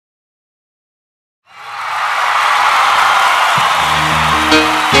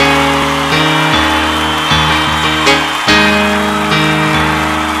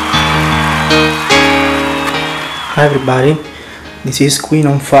Hi everybody, this is Queen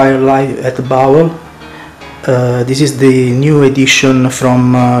on Fire live at the Bowl. This is the new edition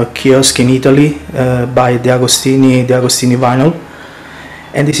from Kiosk in Italy by DeAgostini Vinyl,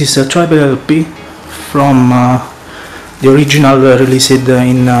 and this is a triple LP from the original released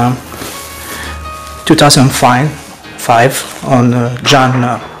in 2005 on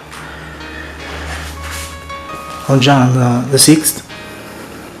Jan the 6th.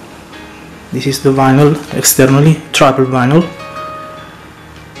 This is the vinyl externally, triple vinyl.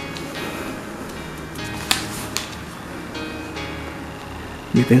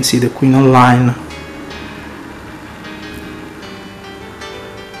 You can see the Queen online.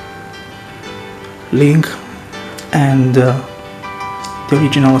 Link and the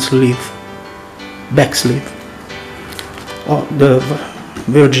original sleeve, back sleeve. Oh, the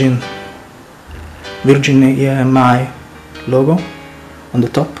Virgin EMI logo on the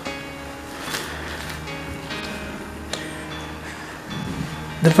top.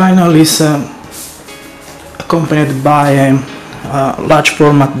 The vinyl is accompanied by a large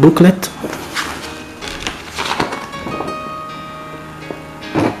format booklet.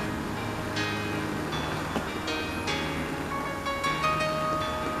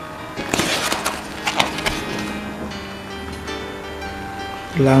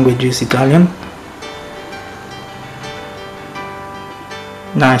 The language is Italian.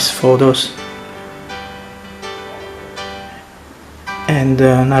 Nice photos and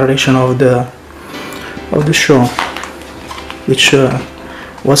narration of the show, which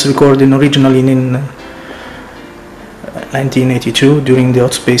was recorded originally in 1982 during the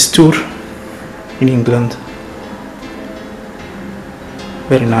Hot Space tour in England.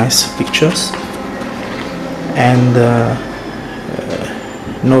 Very nice pictures and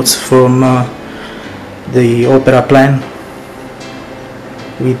notes from the opera plan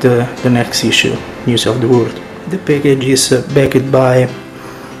with the next issue, News of the World. The package is backed by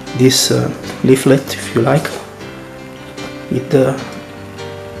this leaflet, if you like, with the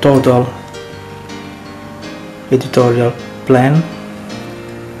total editorial plan,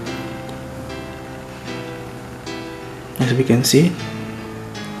 as we can see.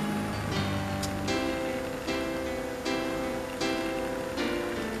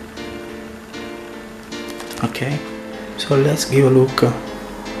 Okay, so let's give a look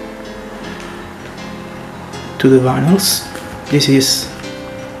to the vinyls. This is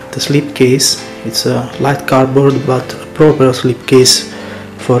the slipcase. It's a light cardboard but a proper slipcase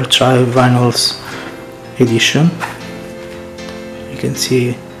for tri-vinyls edition. You can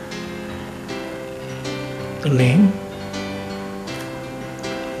see the name,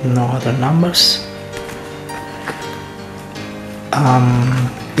 no other numbers.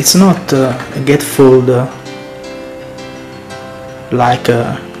 It's not a gatefold like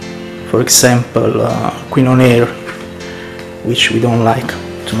for example Queen on Air, which we don't like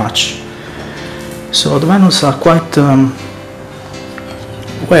too much. So the vinyls are quite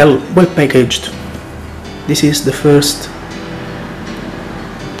well packaged. This is the first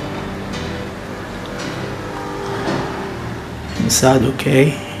inside.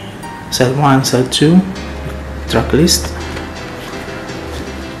 Okay, side 1, side 2, track list,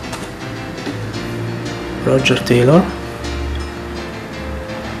 Roger Taylor.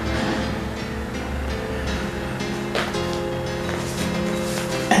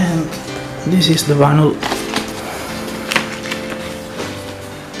 And this is the vinyl.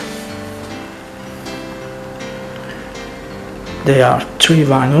 There are 3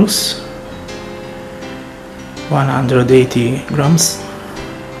 vinyls, 180 grams,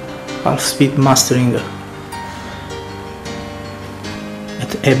 half-speed mastering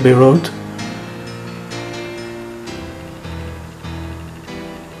at Abbey Road.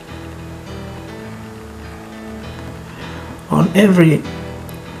 On every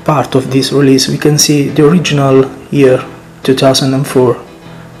part of this release we can see the original year, 2004,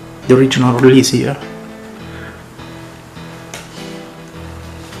 the original release year.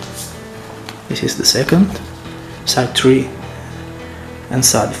 This is the second, side 3 and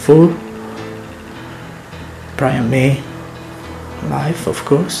side 4, Brian May live, of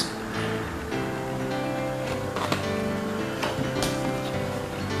course.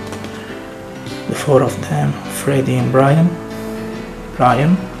 The 4 of them, Freddie and Brian,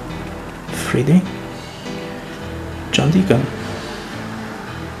 Freddie, John Deacon,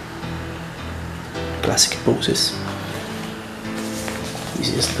 classic poses. This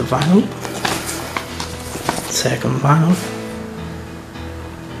is the vinyl, second vinyl.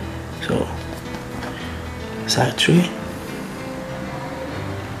 So side 3,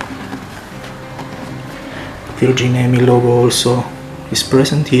 Virgin EMI logo also is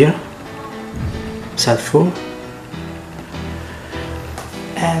present here. Side 4,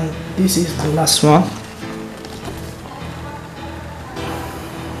 And this is the last one,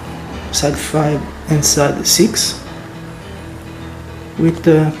 side 5 and side 6, with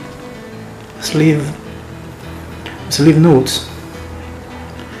the sleeve notes.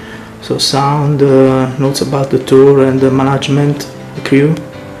 So sound notes about the tour and the management, the crew.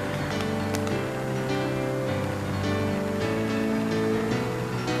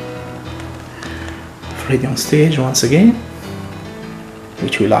 Ready on stage once again,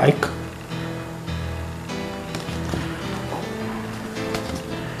 which we like.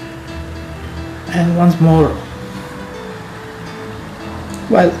 And once more,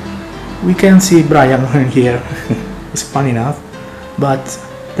 well, we can see Brian here. It's fun enough, but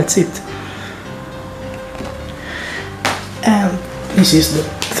that's it. And this is the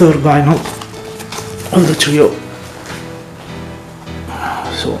third vinyl of the trio.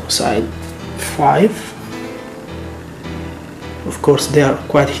 So side 5. Of course, they are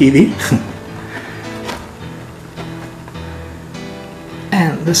quite heavy.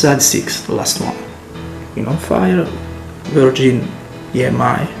 And the side 6, the last one. Queen on Fire, Virgin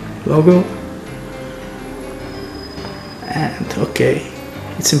EMI logo. And okay,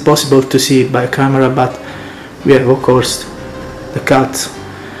 it's impossible to see it by camera, but we have of course the cut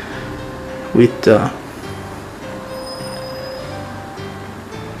with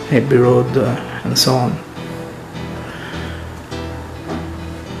Abbey Road and so on.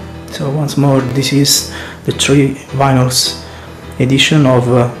 So once more, this is the 3 vinyls edition of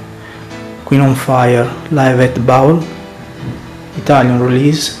Queen on Fire live at the Bowl, Italian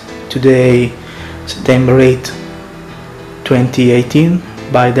release, today September 8, 2018,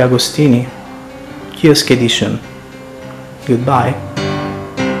 by DeAgostini, kiosk edition. Goodbye.